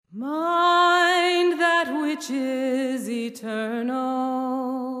which is eternal,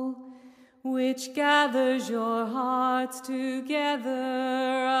 which gathers your hearts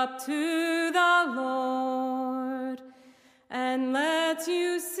together up to the Lord, and lets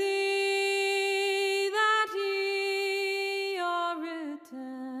you see that ye are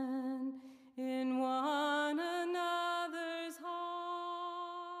written in one another's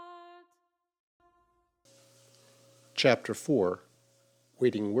heart. Chapter 4,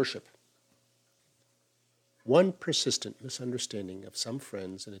 Waiting Worship. One persistent misunderstanding of some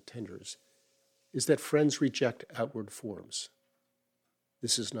friends and attenders is that friends reject outward forms.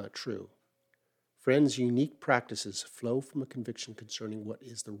 This is not true. Friends' unique practices flow from a conviction concerning what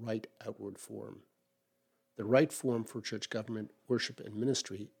is the right outward form. The right form for church government, worship, and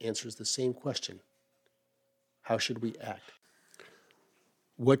ministry answers the same question: how should we act?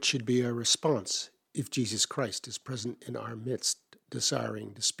 What should be our response if Jesus Christ is present in our midst,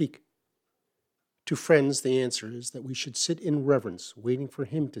 desiring to speak? To friends, the answer is that we should sit in reverence, waiting for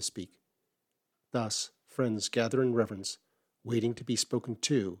him to speak. Thus, friends gather in reverence, waiting to be spoken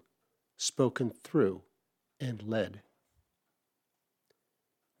to, spoken through, and led.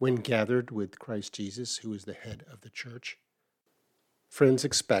 When gathered with Christ Jesus, who is the head of the church, friends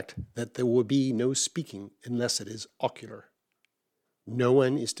expect that there will be no speaking unless it is ocular. No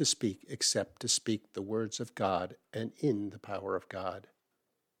one is to speak except to speak the words of God and in the power of God.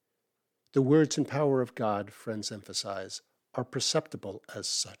 The words and power of God, friends emphasize, are perceptible as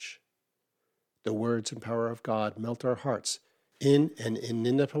such. The words and power of God melt our hearts in an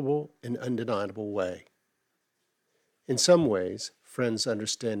inimitable and undeniable way. In some ways, friends'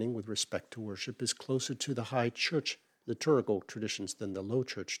 understanding with respect to worship is closer to the high church liturgical traditions than the low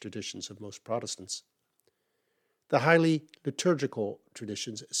church traditions of most Protestants. The highly liturgical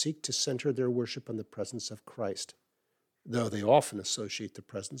traditions seek to center their worship on the presence of Christ, though they often associate the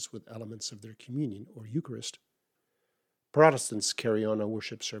presence with elements of their communion or Eucharist. Protestants carry on a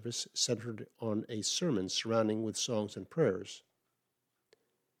worship service centered on a sermon surrounding with songs and prayers.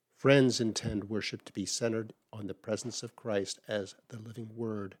 Friends intend worship to be centered on the presence of Christ as the living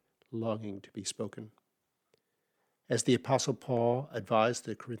word longing to be spoken. As the Apostle Paul advised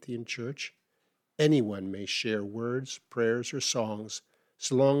the Corinthian church, anyone may share words, prayers, or songs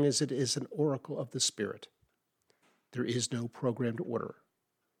so long as it is an oracle of the Spirit. There is no programmed order.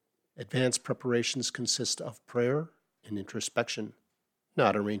 Advanced preparations consist of prayer and introspection,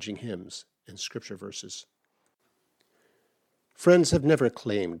 not arranging hymns and scripture verses. Friends have never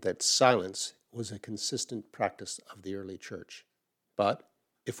claimed that silence was a consistent practice of the early church. But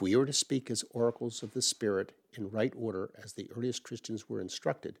if we are to speak as oracles of the Spirit in right order as the earliest Christians were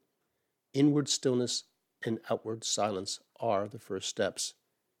instructed, inward stillness and outward silence are the first steps,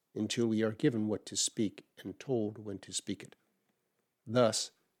 until we are given what to speak and told when to speak it.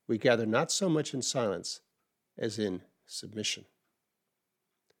 Thus, we gather not so much in silence as in submission.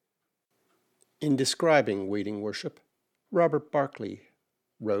 In describing waiting worship, Robert Barclay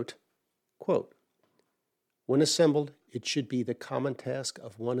wrote, quote, "When assembled, it should be the common task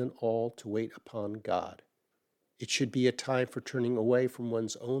of one and all to wait upon God. It should be a time for turning away from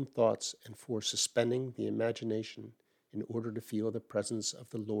one's own thoughts and for suspending the imagination in order to feel the presence of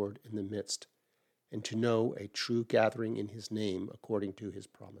the Lord in the midst, and to know a true gathering in his name according to his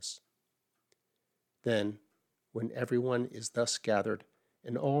promise. Then, when everyone is thus gathered,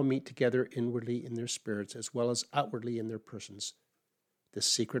 and all meet together inwardly in their spirits as well as outwardly in their persons, the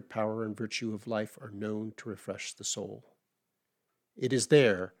secret power and virtue of life are known to refresh the soul. It is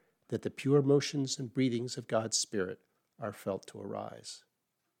there that the pure motions and breathings of God's Spirit are felt to arise.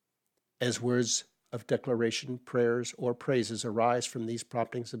 As words of declaration, prayers, or praises arise from these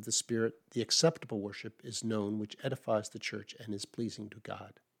promptings of the Spirit, the acceptable worship is known which edifies the church and is pleasing to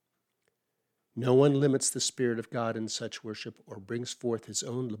God. No one limits the Spirit of God in such worship or brings forth his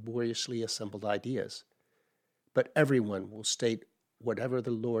own laboriously assembled ideas, but everyone will state whatever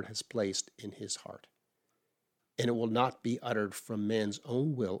the Lord has placed in his heart, and it will not be uttered from man's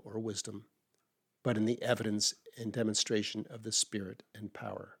own will or wisdom, but in the evidence and demonstration of the Spirit and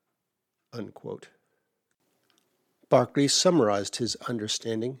power." Unquote. Barclay summarized his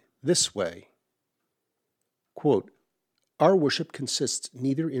understanding this way, quote, "Our worship consists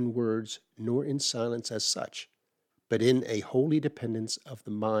neither in words nor in silence as such, but in a holy dependence of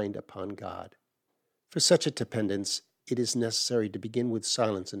the mind upon God. For such a dependence, it is necessary to begin with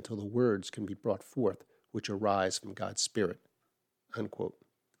silence until the words can be brought forth which arise from God's Spirit." Unquote.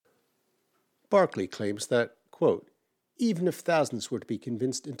 Barclay claims that, quote, "Even if thousands were to be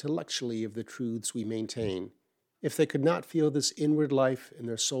convinced intellectually of the truths we maintain, if they could not feel this inward life and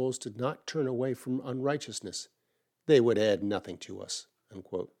their souls did not turn away from unrighteousness, they would add nothing to us."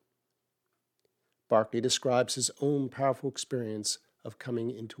 Unquote. Barclay describes his own powerful experience of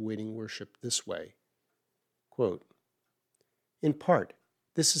coming into waiting worship this way. Quote, "In part,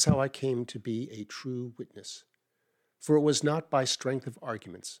 this is how I came to be a true witness. For it was not by strength of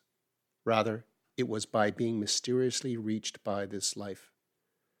arguments. Rather, it was by being mysteriously reached by this life.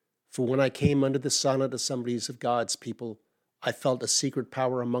 For when I came under the silent assemblies of God's people, I felt a secret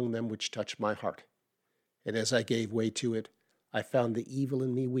power among them which touched my heart. And as I gave way to it, I found the evil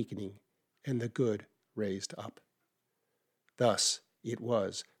in me weakening and the good raised up. Thus it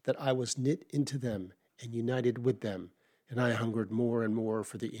was that I was knit into them and united with them, and I hungered more and more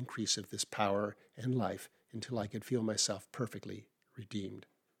for the increase of this power and life until I could feel myself perfectly redeemed."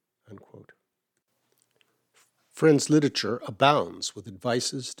 Unquote. Friends' literature abounds with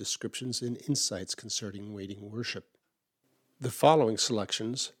advices, descriptions, and insights concerning waiting worship. The following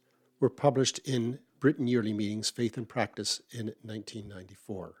selections were published in Britain Yearly Meetings, Faith and Practice in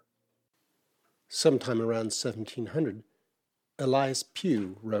 1994. Sometime around 1700, Elias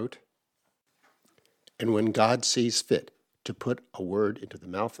Pugh wrote, "And when God sees fit to put a word into the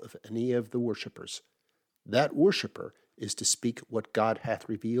mouth of any of the worshippers, that worshipper is to speak what God hath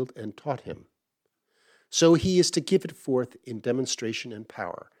revealed and taught him. So he is to give it forth in demonstration and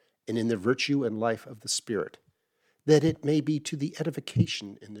power, and in the virtue and life of the Spirit, that it may be to the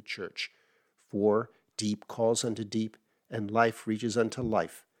edification in the church. For deep calls unto deep, and life reaches unto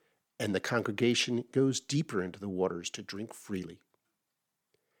life, and the congregation goes deeper into the waters to drink freely.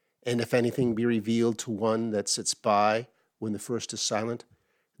 And if anything be revealed to one that sits by when the first is silent,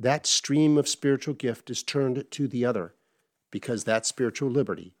 that stream of spiritual gift is turned to the other, because that spiritual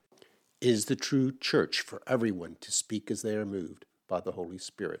liberty is the true church for everyone to speak as they are moved by the Holy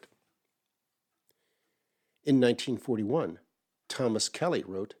Spirit." In 1941, Thomas Kelly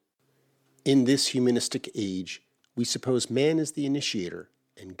wrote, "In this humanistic age, we suppose man is the initiator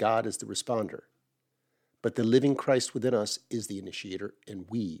and God is the responder. But the living Christ within us is the initiator and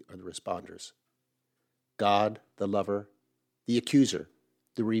we are the responders. God, the lover, the accuser,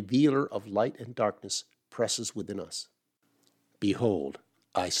 the revealer of light and darkness, presses within us. Behold,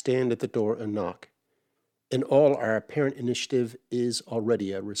 I stand at the door and knock, and all our apparent initiative is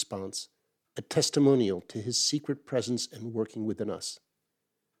already a response, a testimonial to his secret presence and working within us.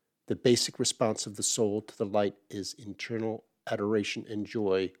 The basic response of the soul to the light is internal adoration and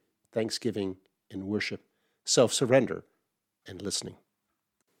joy, thanksgiving and worship, self-surrender and listening."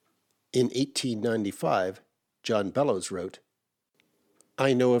 In 1895, John Bellows wrote,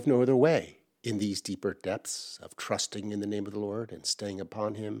 "I know of no other way in these deeper depths of trusting in the name of the Lord and staying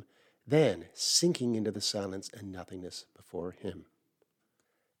upon him than sinking into the silence and nothingness before him.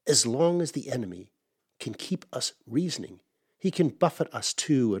 As long as the enemy can keep us reasoning, he can buffet us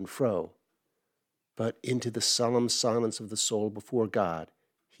to and fro, but into the solemn silence of the soul before God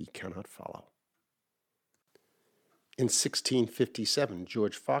he cannot follow." In 1657,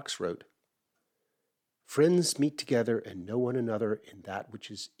 George Fox wrote, "Friends meet together and know one another in that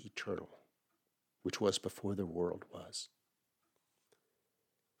which is eternal, which was before the world was."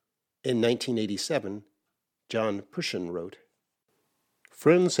 In 1987, John Pushin wrote,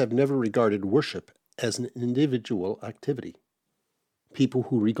 "Friends have never regarded worship as an individual activity. People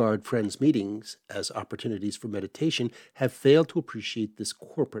who regard Friends meetings as opportunities for meditation have failed to appreciate this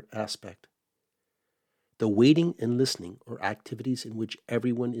corporate aspect. The waiting and listening are activities in which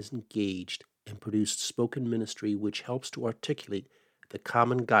everyone is engaged and produce spoken ministry which helps to articulate the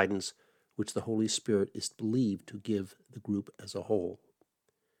common guidance which the Holy Spirit is believed to give the group as a whole.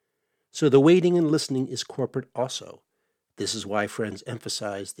 So the waiting and listening is corporate also. This is why Friends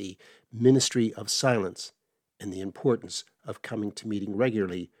emphasize the ministry of silence and the importance of coming to meeting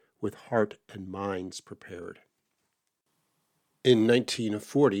regularly with heart and minds prepared." In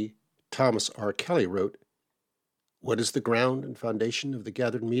 1940, Thomas R. Kelly wrote, "What is the ground and foundation of the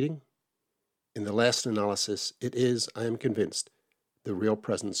gathered meeting? In the last analysis, it is, I am convinced, the real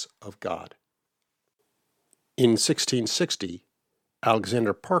presence of God." In 1660,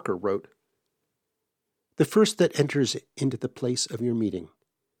 Alexander Parker wrote, "The first that enters into the place of your meeting,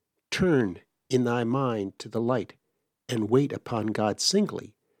 turn in thy mind to the light, and wait upon God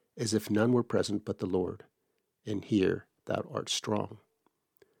singly, as if none were present but the Lord, and here thou art strong.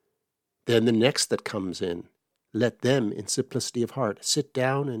 Then the next that comes in, let them in simplicity of heart sit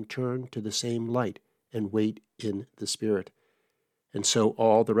down and turn to the same light, and wait in the Spirit. And so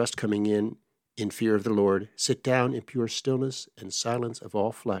all the rest coming in fear of the Lord, sit down in pure stillness and silence of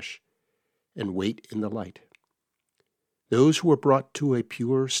all flesh, and wait in the light. Those who are brought to a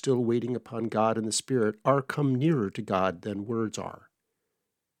pure, still waiting upon God in the Spirit are come nearer to God than words are.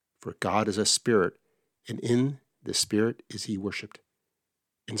 For God is a spirit, and in the Spirit is he worshipped.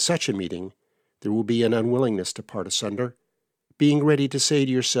 In such a meeting, There will be an unwillingness to part asunder, being ready to say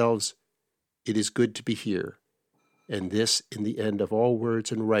to yourselves, "It is good to be here," and this in the end of all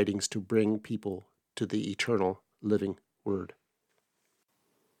words and writings to bring people to the eternal living Word.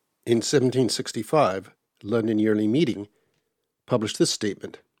 In 1765, London Yearly Meeting published this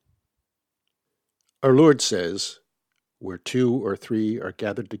statement: "Our Lord says, 'Where 2 or 3 are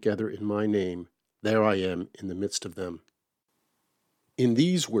gathered together in my name, there I am in the midst of them.'" In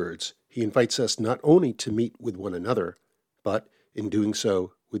these words, he invites us not only to meet with one another, but, in doing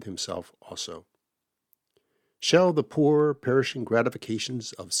so, with himself also. Shall the poor, perishing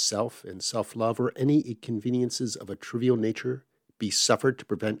gratifications of self and self-love, or any inconveniences of a trivial nature, be suffered to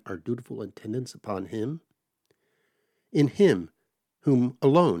prevent our dutiful attendance upon him? In him, whom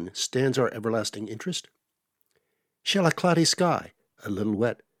alone stands our everlasting interest? Shall a cloudy sky, a little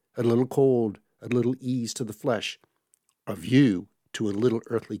wet, a little cold, a little ease to the flesh, a view to a little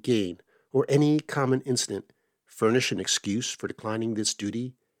earthly gain, or any common incident, furnish an excuse for declining this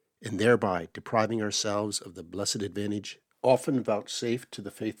duty, and thereby depriving ourselves of the blessed advantage, often vouchsafed to the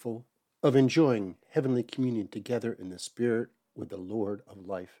faithful, of enjoying heavenly communion together in the Spirit with the Lord of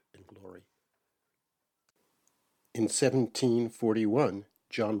life and glory? In 1741,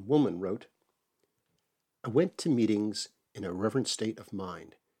 John Woolman wrote, "I went to meetings in a reverent state of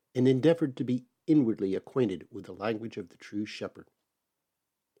mind, and endeavored to be inwardly acquainted with the language of the true shepherd.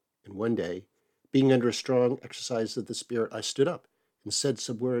 And one day, being under a strong exercise of the Spirit, I stood up and said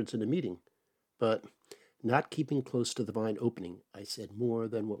some words in a meeting, but not keeping close to the divine opening, I said more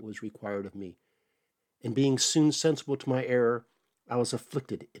than what was required of me. And being soon sensible to my error, I was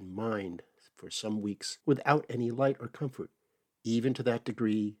afflicted in mind for some weeks, without any light or comfort, even to that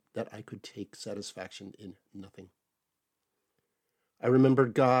degree that I could take satisfaction in nothing. I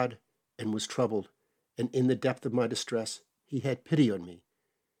remembered God and was troubled, and in the depth of my distress he had pity on me,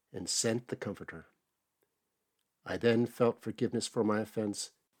 and sent the Comforter. I then felt forgiveness for my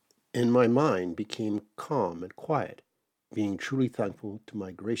offense, and my mind became calm and quiet, being truly thankful to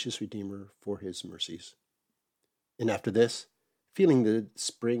my gracious Redeemer for his mercies. And after this, feeling the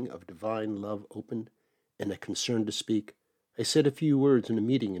spring of divine love opened, and a concern to speak, I said a few words in a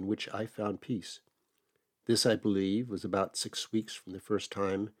meeting in which I found peace. This, I believe, was about 6 weeks from the first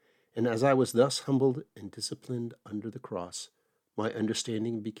time, and as I was thus humbled and disciplined under the cross, my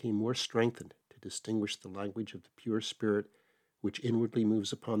understanding became more strengthened to distinguish the language of the pure Spirit which inwardly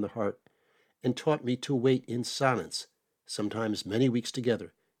moves upon the heart, and taught me to wait in silence, sometimes many weeks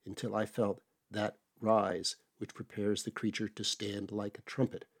together, until I felt that rise which prepares the creature to stand like a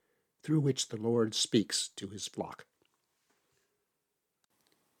trumpet, through which the Lord speaks to his flock."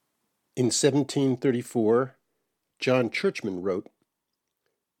 In 1734, John Churchman wrote,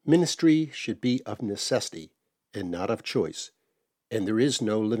 "Ministry should be of necessity and not of choice, and there is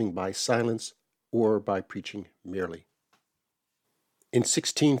no living by silence or by preaching merely." In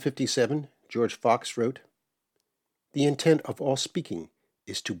 1657, George Fox wrote, "The intent of all speaking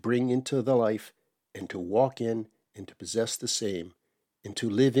is to bring into the life, and to walk in, and to possess the same, and to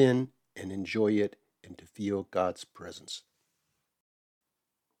live in, and enjoy it, and to feel God's presence."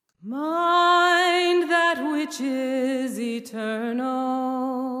 Mind that which is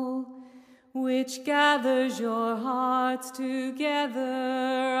eternal, which gathers your hearts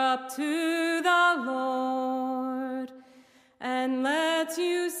together up to the Lord, and lets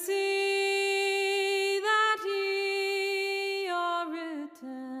you see that ye are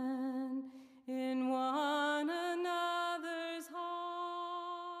written in one another's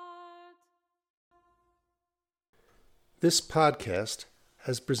heart. This podcast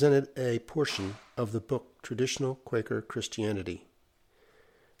has presented a portion of the book Traditional Quaker Christianity.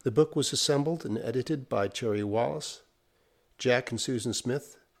 The book was assembled and edited by Terry Wallace, Jack and Susan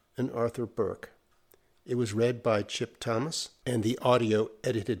Smith, and Arthur Burke. It was read by Chip Thomas, and the audio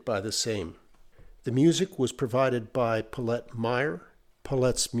edited by the same. The music was provided by Paulette Meyer.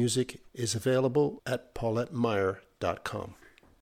 Paulette's music is available at paulettemeyer.com.